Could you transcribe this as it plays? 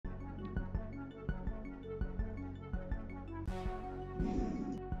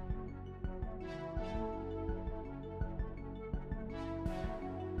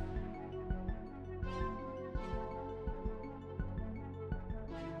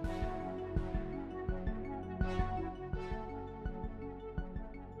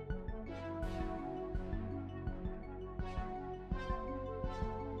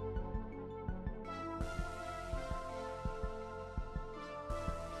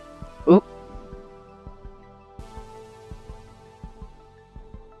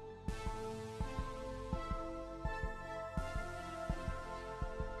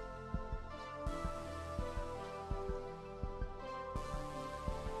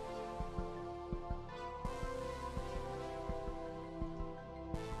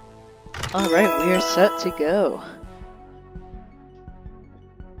Alright, we are set to go.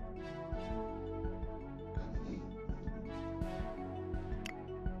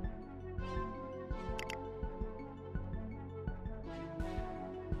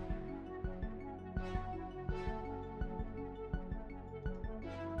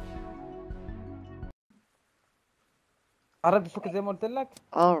 عرض السوق زي ما قلت لك.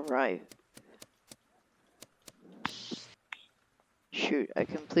 Alright. Shoot, I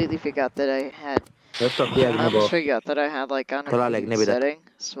completely forgot that I had. I almost forgot that I had like on a mute setting,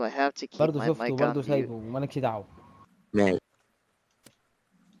 so I have to keep برضه my شفته mic وبرضه on mute. سايبه ومالكش دعوة. ماشي.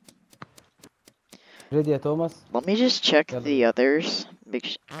 ريدي يا توماس. Let me just check the others.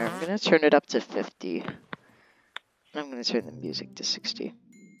 I'm gonna turn it up to 50. I'm gonna turn the music to 60.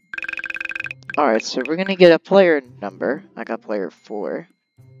 Alright, so we're gonna get a player number. I got player 4.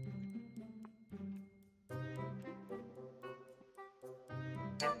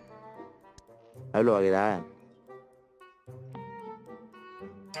 حلو يا جدعان.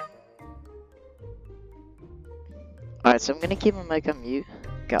 Alright, so I'm gonna keep my mic on mute.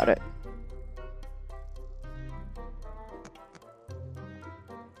 Got it.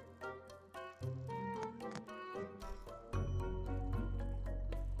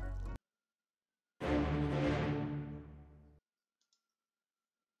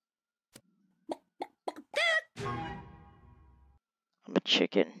 I'm a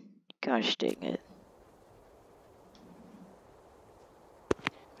chicken. Gosh dang it.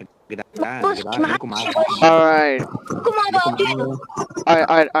 Alright.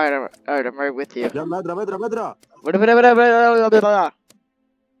 Alright, I'm right with you. يلا اضرب اضرب اضرب.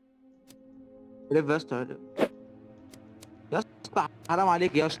 لف يا اسطى. يا اسطى حرام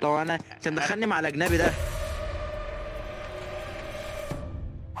عليك يا اسطى، وانا انت مدخلني مع الاجنبي ده.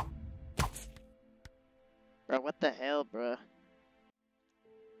 Bro, what the hell, bro?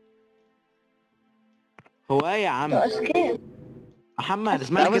 هو ايه يا عم؟ محمد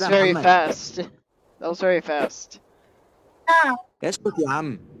اسمعني That was كده يا very محمد. fast. That was very fast. اسكت يا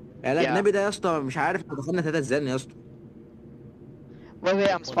عم. الاجنبي ده يا اسطى مش عارف احنا دخلنا ثلاثة ازاي يا اسطى. Wait,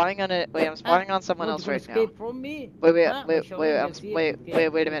 I'm spawning on it. Wait, I'm spawning on someone else right now. From me? Wait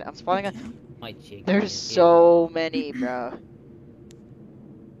a minute. I'm spawning on. There's so many, bro.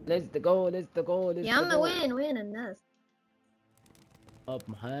 Let's go. يا عم وين الناس؟ طب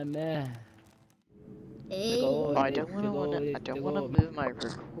محمد. ايه. Oh, I don't wanna move my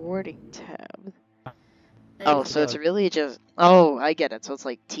recording tab. Oh, so it's really just. Oh, I get it. So it's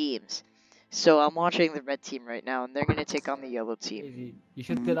like teams. So I'm watching the red team right now, and they're gonna take on the yellow team. You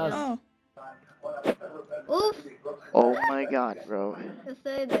should tell us. Oof. Oh my god, bro.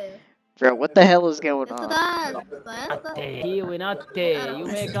 ازاي ده؟ Bro, what the hell is going It's on? You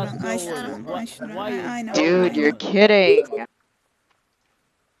make us go. Why? Dude, you're kidding.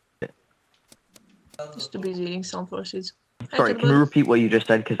 Just too busy eating sunflowers. Sorry, can you repeat what you just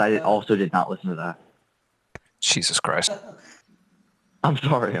said? Because I also did not listen to that. Jesus Christ. I'm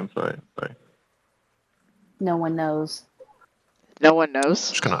sorry. No one knows. No one knows?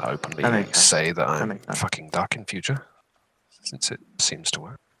 I'm just going to openly say that I'm fucking duck in future, since it seems to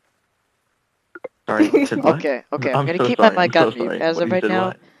work. Sorry. Okay. I'm gonna keep my mic on mute as of right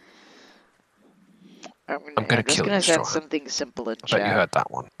now. I'm gonna kill you, send something simple in chat. I bet you heard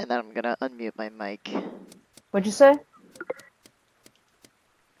that one. And then I'm gonna unmute my mic. What'd you say?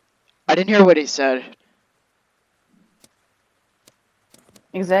 I didn't hear what he said.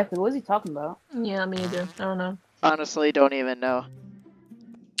 Exactly. What is he talking about? Yeah, me either. I don't know. Honestly, don't even know.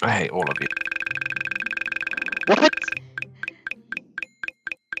 I hate all of you. What?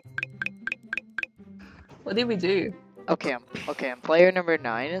 What did we do? Okay, I'm player number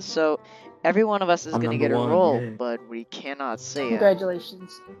 9, so every one of us is gonna get a roll, but we cannot say it.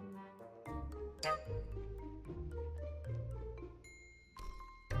 Congratulations.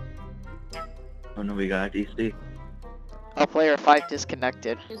 Oh no, we got DC. Oh, player 5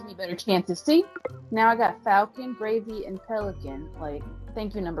 disconnected. Gives me better chances. See? Now I got Falcon, Gravy, and Pelican. Like,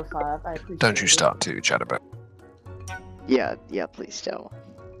 thank you, number 5. I appreciate it. Don't you start to chat about. Yeah, please don't.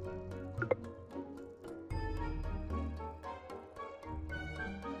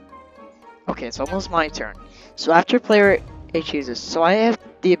 Okay, it's almost my turn. So after player A chooses, so I have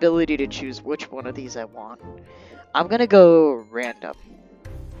the ability to choose which one of these I want. I'm gonna go random.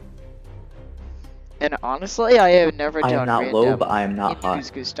 And honestly, I have never done random. I am not low, but I am not high.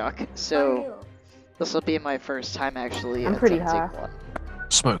 Goose Goose Duck, so this will be my first time actually I'm pretty high. one.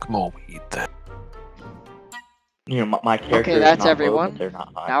 Smoke more weed then. You know, my character okay, that's is not everyone. Low, but they're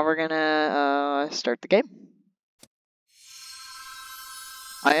not high. Now we're gonna start the game.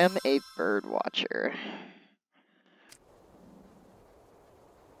 I am a bird watcher.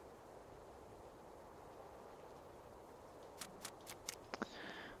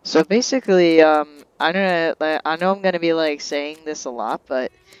 So basically, I know I'm gonna be like saying this a lot, but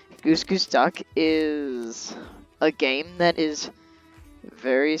Goose Goose Duck is a game that is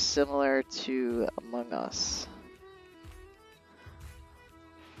very similar to Among Us.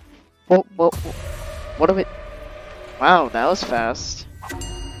 What are we? Wow, that was fast.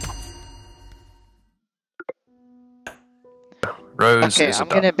 Rose Okay, is a I'm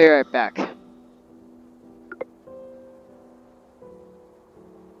duck. gonna be right back.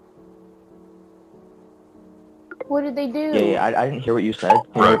 What did they do? Yeah, I didn't hear what you said.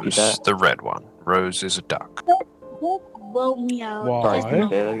 Can you repeat Rose, that? the red one. Rose is a duck. Don't vote me out. Sorry, can you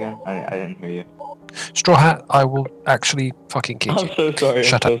say that again? I didn't hear you. Straw Hat, I will actually fucking kick you. I'm so sorry.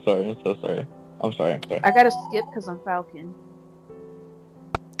 Shut I'm up. so sorry. I'm so sorry. I'm sorry. I gotta skip because I'm Falcon.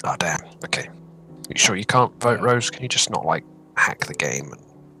 Oh, damn. Okay. You sure you can't vote Rose? Can you just not, like, hack the game? And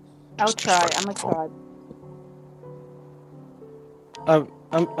I'll just try. vote I'm gonna for-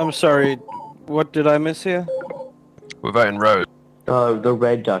 try. I'm sorry. What did I miss here? We're voting Rose. The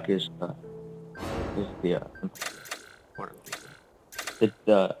red duck is the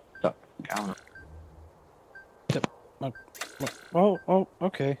duck. I don't know. Oh,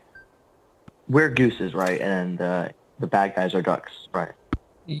 okay. We're gooses, right? And the bad guys are ducks, right?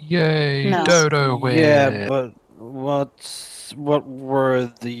 Yay, No. Dodo win. Yeah, but what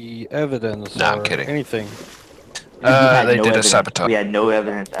were the evidence Nah, I'm or kidding. anything? We had They no did a evidence. sabotage. We had no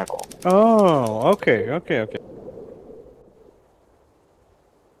evidence at all. Oh, okay.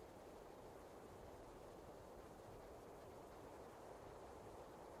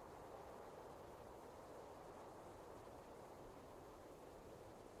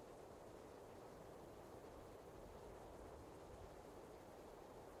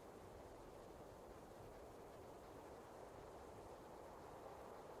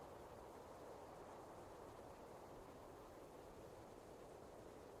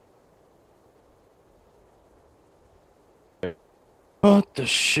 What the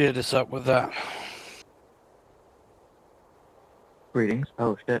shit is up with that? Greetings.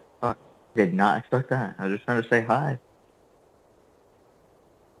 Oh shit. Fuck. Did not expect that. I was just trying to say hi.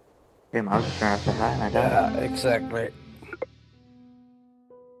 Damn, I was just trying to say hi and I died. Yeah, exactly.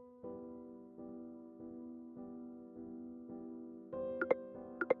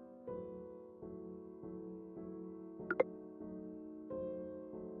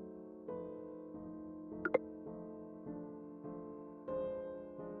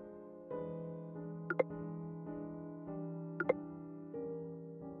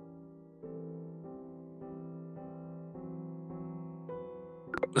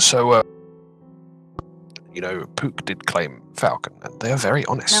 So, Pook did claim Falcon, and they are very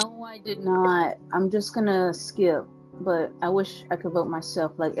honest. No, I did not. I'm just gonna skip. But I wish I could vote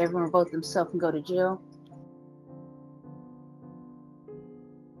myself. Like everyone vote themselves and go to jail.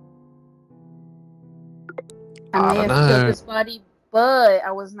 I may don't have killed know. this body, but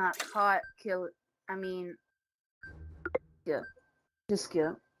I was not caught killing. I mean, skip. Just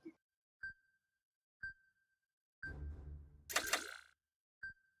skip.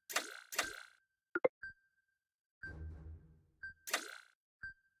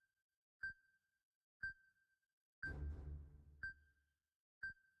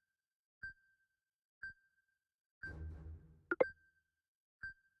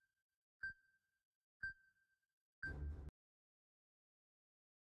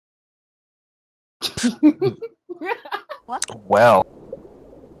 Well,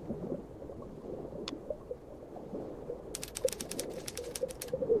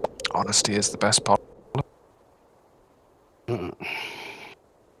 honesty is the best part.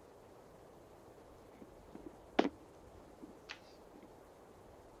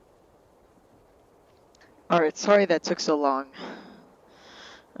 Alright, sorry that took so long.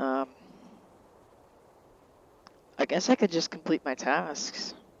 I guess I could just complete my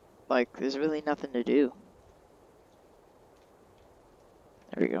tasks. Like, there's really nothing to do.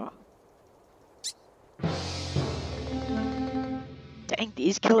 There we go. Dang,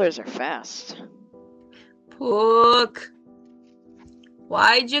 these killers are fast. Pook.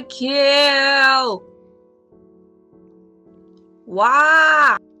 Why'd you kill?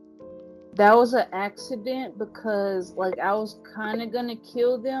 Why? That was an accident because, like, I was kind of gonna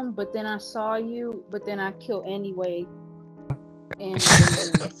kill them, but then I saw you, but then I killed anyway. And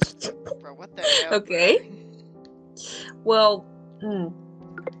Bro, what the hell? Okay. Well,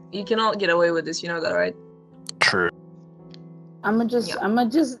 you cannot get away with this. You know that, right? True. I'ma just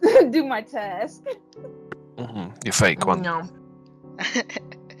do my task. You fake one. No.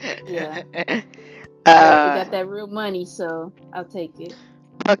 Yeah. Uh, We got that real money, so I'll take it.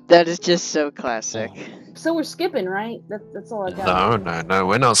 That is just so classic. So we're skipping, right? That's all I got. No,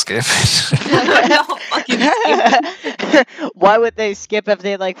 we're not skipping. We're not fucking skipping. Why would they skip if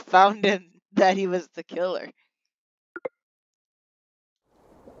they like found him that he was the killer?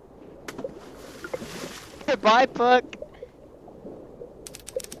 Bye, Puck.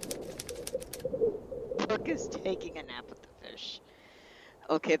 Puck is taking a nap with the fish.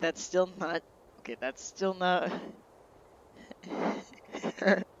 Okay, that's still not. Okay, that's still not.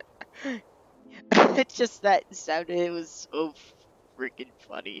 It's just that sounded. It was so freaking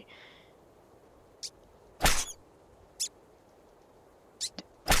funny.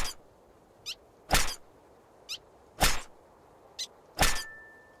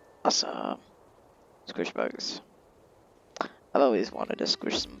 Awesome. Squish bugs. I've always wanted to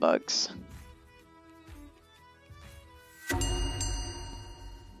squish some bugs.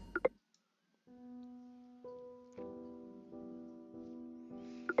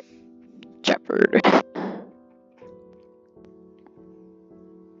 Shepherd.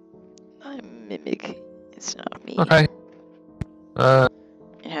 I'm mimic. It's not me. Okay.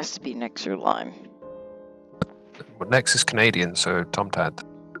 It has to be next or line. Well, next is Canadian, so Tom Tad.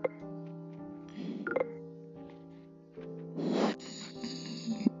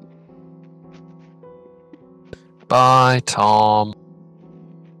 Bye, Tom.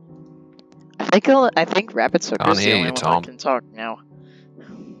 I think Rabbit Sucker's Can't the hear only you, one Tom. that can talk now.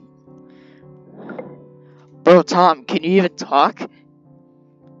 Bro, Tom, can you even talk?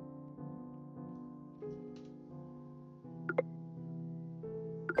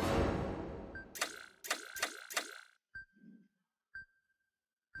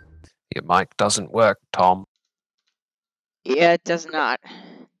 Your mic doesn't work, Tom. Yeah, it does not.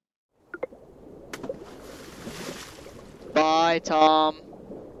 Bye, Tom.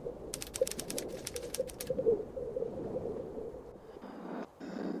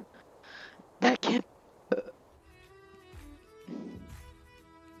 That can't.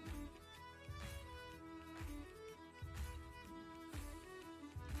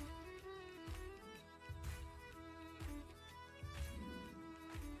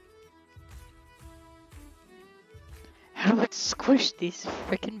 How do I squish these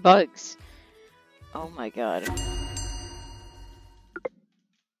freaking bugs? Oh my god.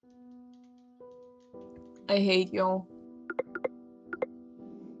 I hate y'all.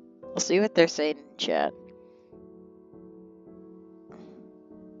 We'll see what they're saying in chat.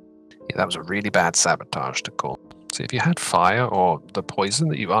 Yeah, that was a really bad sabotage to call. See, if you had fire or the poison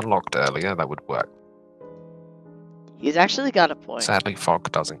that you unlocked earlier, that would work. He's actually got a point. Sadly,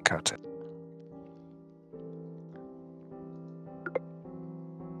 fog doesn't cut it.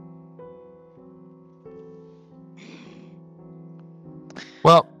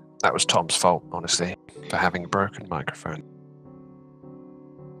 Well, that was Tom's fault, honestly, for having a broken microphone.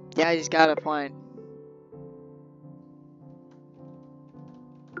 Yeah, he's got a point.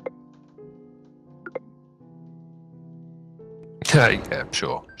 Yeah,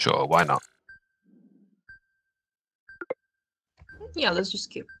 sure, why not? Yeah, let's just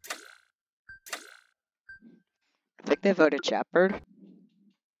skip. I think they voted Shepherd.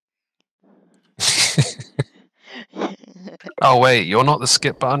 Oh wait, you're not the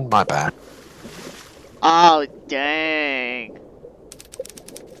skip button? My bad. Oh, dang.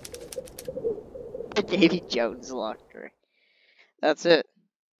 Davy Jones locked her. That's it.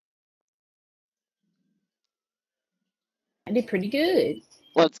 I did pretty good.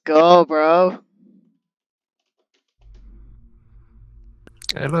 Let's go, bro.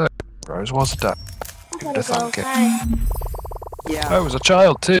 Hey look, Rose was a duck. I The gotta go. Thunker. Bye. Yeah. I was a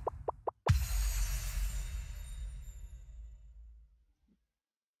child too.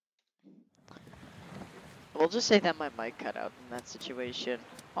 We'll just say that my mic cut out in that situation.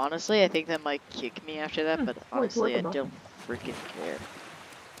 Honestly, I think that might kick me after that, but honestly, I don't freaking care.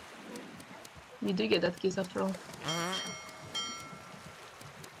 You do get that kiss after all.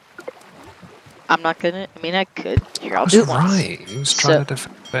 I'm not gonna. I mean, I could. Here, I'll That's do it once. right. He was trying to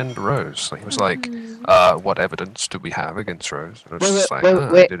defend Rose. He was like, what evidence do we have against Rose? And I was just like,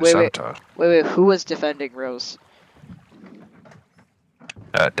 I did a sabotage. Wait. Who was defending Rose?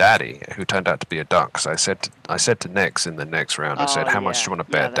 Daddy, who turned out to be a duck. So I said to Nix in the next round, I said, how much do you want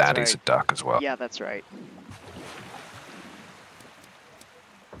to bet Daddy's a duck as well? Yeah, that's right.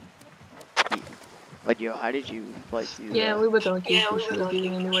 But yo, how did you like do that? Yeah, we were talking for sure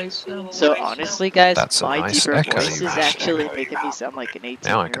anyways. So honestly, guys, That's a my nice deeper echo voice you is have. actually making me sound like an 18-year-old.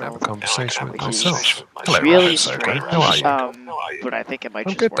 Now I can have a conversation with which is myself. Hello, really Rabbit Soaker. strange. How are you? But I think it might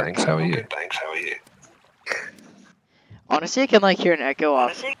I'm just good, work. thanks. How are you? Honestly, I can like hear an echo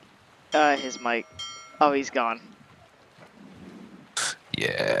off his mic. Oh, he's gone.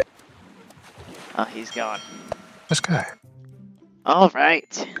 Yeah. Oh, he's gone. Let's go.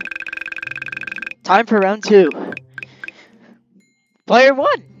 Alright. Time for round 2. Player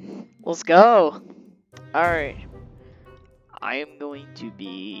 1! Let's go. Alright. I am going to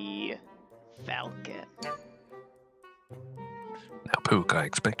be Falcon. Now, Pook, I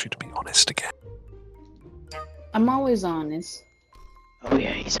expect you to be honest again. I'm always honest. Oh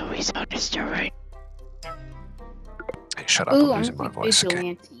yeah, he's always honest, alright. Hey, shut up, Ooh, I'm I'm losing my a voice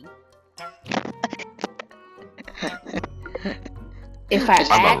again. vigilante. If I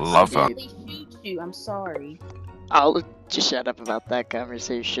I'm a lover. accidentally shoot you, I'm sorry. I'll just shut up about that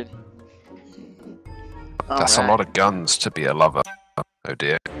conversation. That's a lot of guns to be a lover. Oh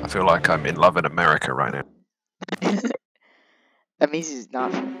dear. I feel like I'm in love in America right now. That means he's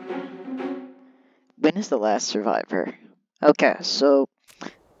not. When is the last survivor? Okay, so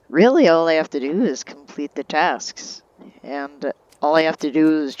really all I have to do is complete the tasks. And all I have to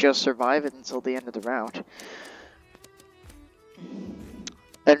do is just survive it until the end of the round.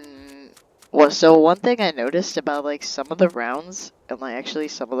 And well, so one thing I noticed about like some of the rounds and like actually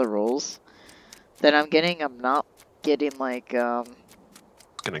some of the rolls that I'm getting, I'm not getting like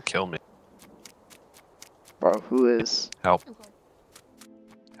It's gonna kill me. Bro, who is? Help.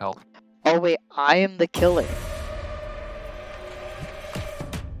 Help. Oh wait, I am the killer.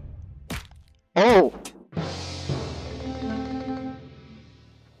 Oh!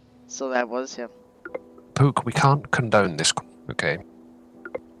 So that was him. Pook, we can't condone this, okay?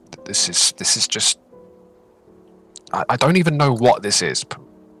 This is just... I don't even know what this is.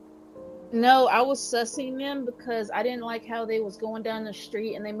 No, I was sussing them because I didn't like how they was going down the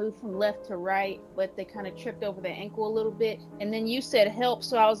street and they moved from left to right, but they kind of tripped over their ankle a little bit. And then you said help,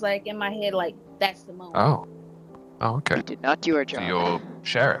 so I was like, in my head, like, that's the moment. Oh. Oh, okay. We did not do our job. So you're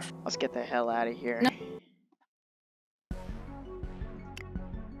sheriff. Let's get the hell out of here. No.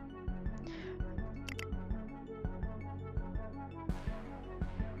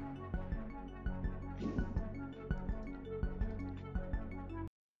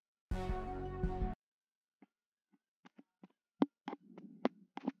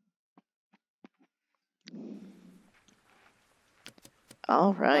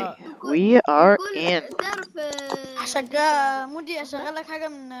 Alright, we are كل in. تعرف عشان مودي اشغل لك حاجه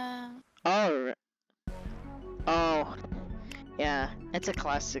من Alright. Oh. Yeah, it's a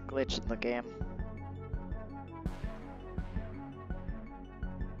classic glitch in the game.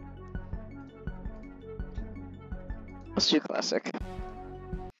 Let's do classic.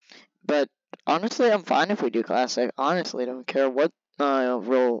 But honestly, I'm fine if we do classic. Honestly, don't care what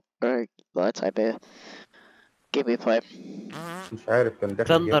role or type of game we play. مش عارف كان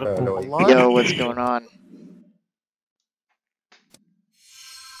داخل جبهة لو Yo, what's going on?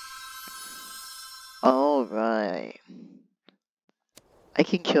 Alright. I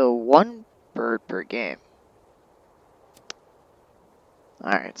can kill one bird per game.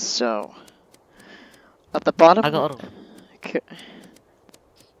 Alright, so at the bottom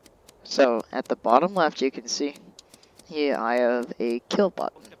so at the bottom left you can see here I have a kill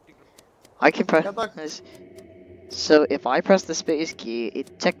button. I can press this. So if I press the space key,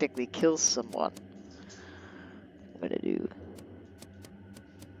 it technically kills someone. I'm gonna do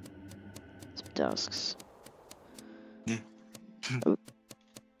some tasks. Oh.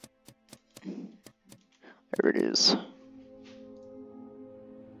 There it is.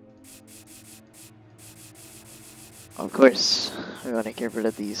 Of course, we want to get rid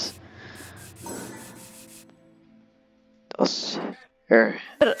of these.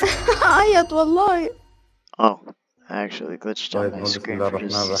 عيط والله. Oh, I actually glitched on my بسم screen الله for الرحمن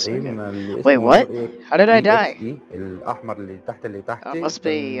just a الرحيم second. اللي Wait, اسمه what? ايه How did I die? EXE الأحمر اللي تحت اللي تحتي Must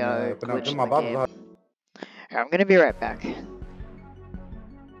be كنا glitch واقفين in مع the بعض game. ظهر I'm gonna be right back.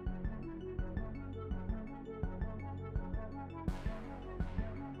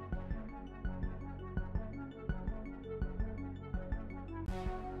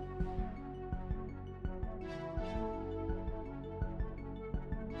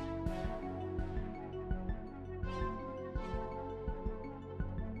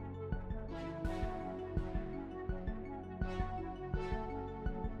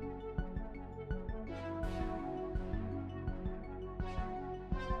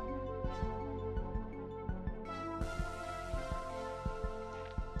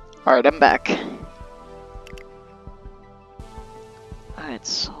 Alright, I'm back. Alright,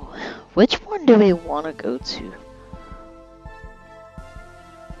 so which one do we want to go to?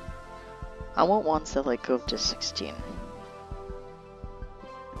 I want ones that like go up to 16.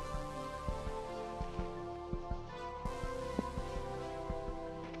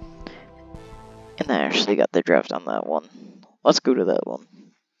 And I actually got the draft on that one. Let's go to that one.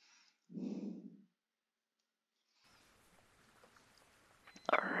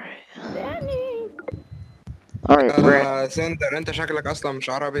 Alright, we're سندر انت شكلك اصلا مش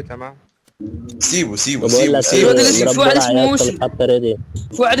عربي تمام. سيبه سيبه بقول سيبه لك سيبه الواد اللي في واحد مربنا اسمه عيال في موسي، الخط ريدي.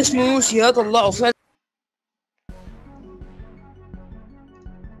 في واحد اسمه موسي يا طلعه فعلا.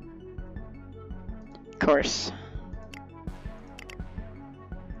 course.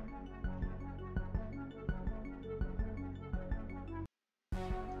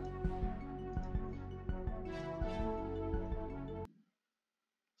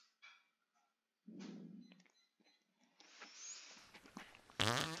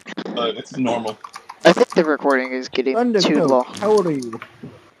 It's normal. I think the recording is getting too long. ThunderCoke, how old are you?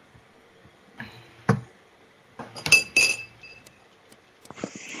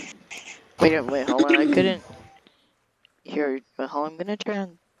 Wait, hold on, I couldn't hear. Hold on, I'm gonna try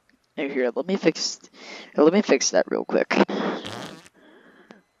and here. Let me fix that real quick.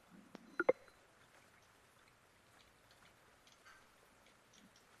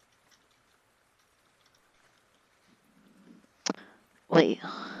 Wait.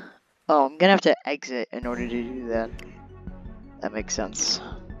 Oh, I'm gonna have to exit in order to do that. That makes sense.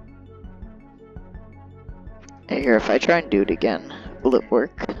 And here, if I try and do it again, will it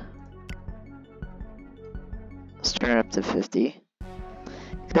work? Let's turn it up to 50.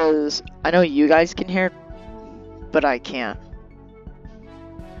 Because I know you guys can hear it, but I can't.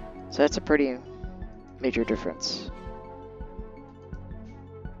 So that's a pretty major difference.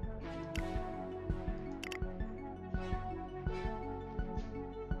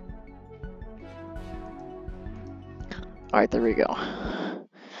 Alright, there we go.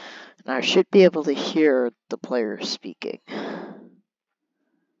 Now I should be able to hear the player speaking.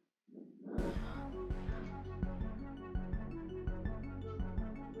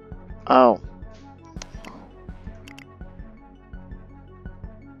 Oh.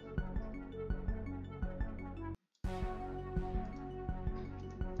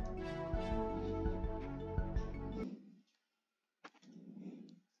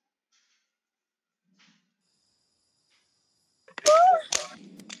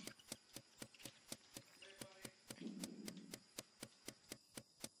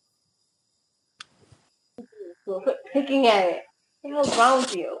 Quit picking at it. What the hell's wrong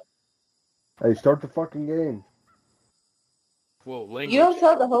with you? Hey, start the fucking game. Whoa, language. You don't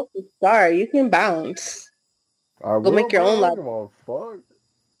tell the host to start. You can bounce. I Go will, make your bro. own lab. Come on, fuck.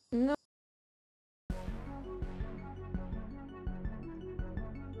 No.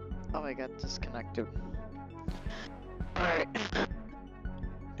 Oh my god, disconnected. Alright.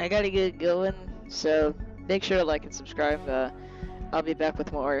 I gotta get going, so make sure to like and subscribe. I'll be back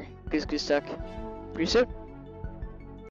with more Goose Goose Duck pretty soon.